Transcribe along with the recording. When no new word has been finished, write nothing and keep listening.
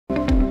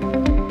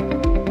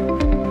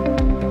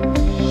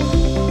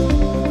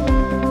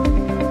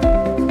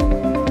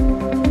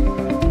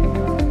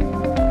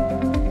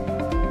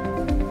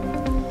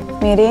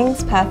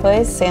meetings,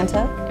 pathways,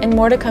 Santa, and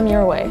more to come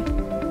your way.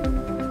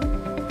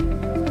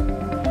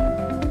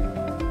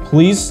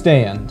 Please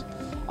stand.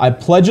 I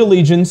pledge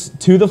allegiance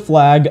to the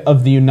flag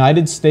of the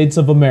United States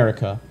of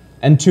America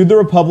and to the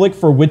republic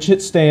for which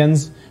it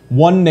stands,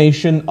 one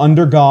nation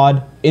under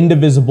God,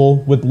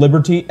 indivisible, with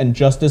liberty and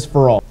justice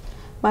for all.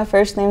 My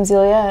first name's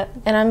Juliet.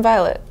 And I'm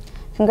Violet.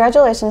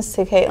 Congratulations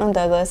to Caitlin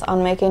Douglas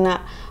on making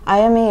the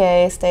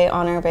IMEA State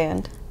Honor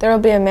Band. There will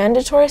be a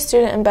mandatory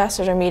student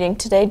ambassador meeting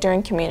today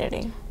during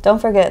community. Don't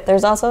forget,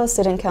 there's also a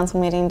student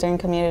council meeting during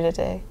community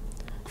day.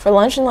 For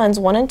lunch in lines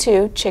 1 and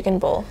 2, chicken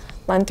bowl.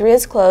 Line 3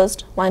 is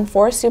closed. Line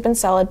 4 is soup and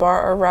salad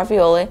bar or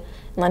ravioli.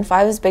 And line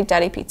 5 is Big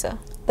Daddy pizza.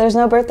 There's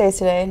no birthdays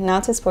today. Now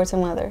to sports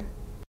and weather.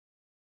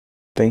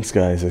 Thanks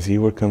guys, as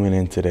you were coming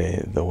in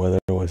today, the weather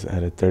was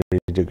at 30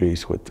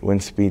 degrees with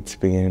wind speeds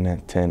beginning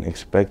at 10.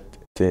 Expect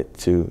it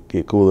to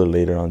get cooler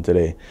later on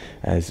today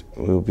as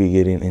we'll be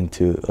getting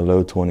into the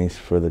low 20s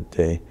for the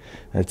day.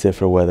 That's it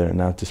for weather.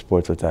 Now to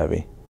sports with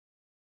Abby.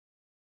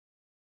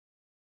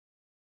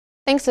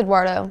 Thanks,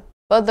 Eduardo.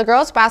 Both the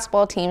girls'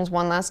 basketball teams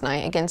won last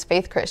night against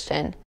Faith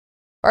Christian.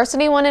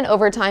 Varsity won in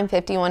overtime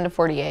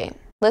 51-48.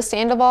 Liz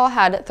Sandoval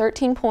had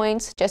 13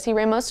 points, Jessie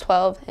Ramos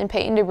 12, and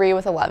Peyton Debris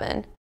with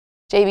 11.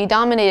 JV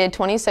dominated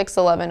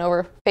 26-11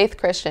 over Faith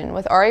Christian,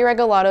 with Ari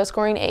Regalado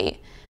scoring 8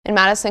 and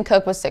Madison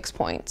Cook with 6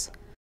 points.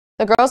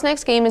 The girls'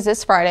 next game is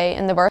this Friday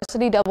in the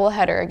varsity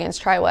doubleheader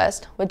against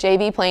Tri-West, with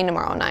JV playing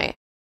tomorrow night.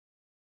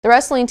 The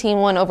wrestling team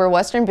won over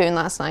Western Boone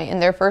last night in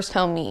their first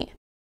home meet.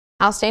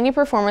 Outstanding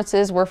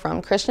performances were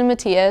from Christian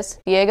Matias,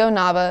 Diego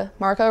Nava,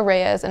 Marco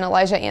Reyes, and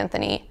Elijah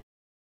Anthony.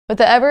 With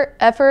the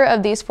effort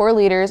of these 4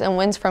 leaders and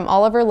wins from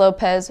Oliver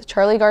Lopez,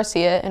 Charlie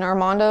Garcia, and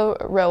Armando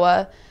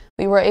Roa,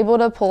 we were able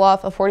to pull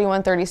off a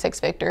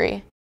 41-36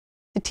 victory.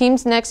 The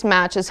team's next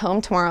match is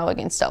home tomorrow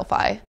against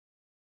Delphi.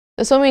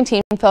 The swimming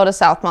team fell to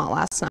Southmont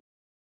last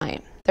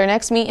night. Their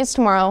next meet is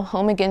tomorrow,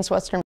 home against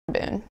Western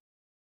Boone.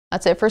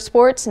 That's it for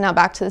sports. Now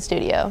back to the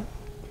studio.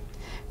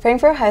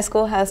 Frankfort High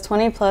School has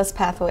 20+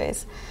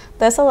 pathways.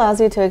 This allows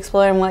you to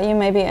explore in what you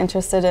may be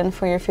interested in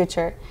for your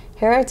future.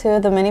 Here are 2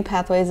 of the many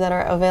pathways that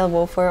are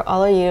available for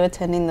all of you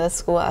attending this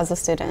school as a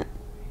student.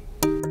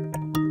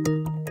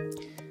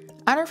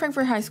 At our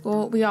Frankfort High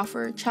School, we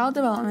offer child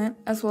development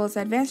as well as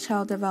advanced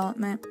child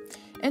development,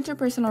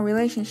 interpersonal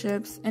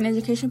relationships, and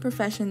education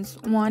professions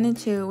 1 and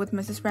 2 with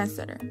Mrs.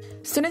 Branstetter.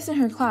 Students in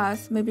her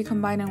class may be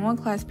combined in one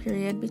class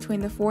period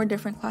between the 4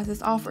 different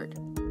classes offered.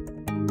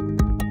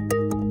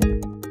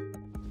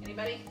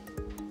 Anybody?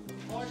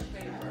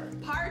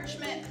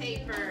 Parchment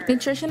paper.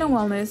 Nutrition and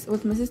wellness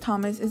with Mrs.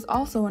 Thomas is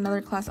also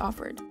another class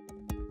offered.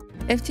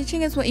 If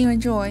teaching is what you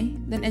enjoy,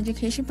 then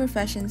education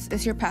professions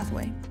is your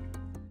pathway.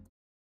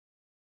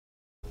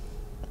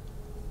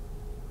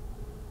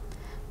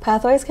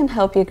 Pathways can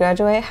help you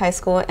graduate high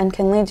school and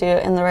can lead you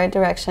in the right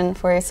direction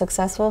for a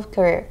successful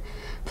career.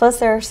 Plus,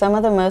 there are some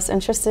of the most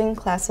interesting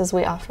classes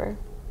we offer.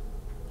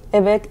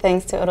 A big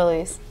thanks to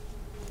Odalise.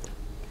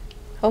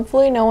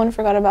 Hopefully no one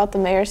forgot about the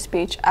mayor's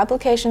speech.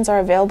 Applications are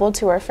available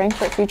to our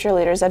Frankfort Future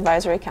Leaders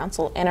Advisory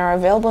Council and are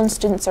available in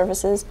student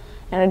services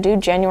and are due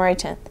January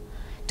 10th.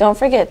 Don't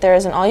forget, there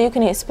is an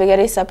all-you-can-eat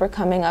spaghetti supper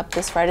coming up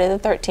this Friday the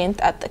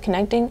 13th at the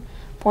Connecting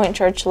Point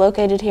Church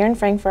located here in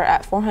Frankfort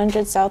at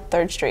 400 South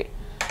 3rd Street.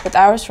 With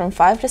hours from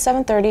 5 to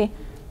 7:30,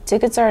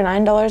 tickets are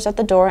 $9 at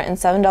the door and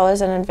 $7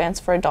 in advance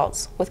for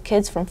adults, with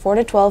kids from 4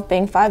 to 12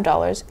 being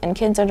 $5 and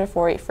kids under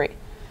 4 eat free.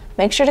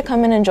 Make sure to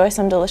come and enjoy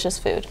some delicious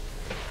food.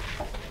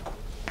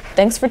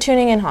 Thanks for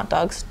tuning in, hot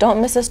dogs.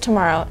 Don't miss us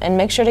tomorrow, and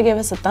make sure to give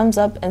us a thumbs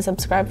up and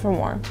subscribe for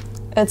more.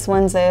 It's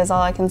Wednesday is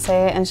all I can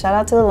say, and shout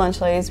out to the lunch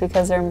ladies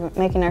because they're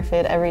making our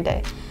food every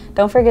day.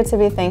 Don't forget to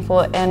be thankful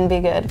and be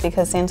good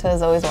because Santa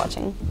is always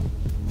watching.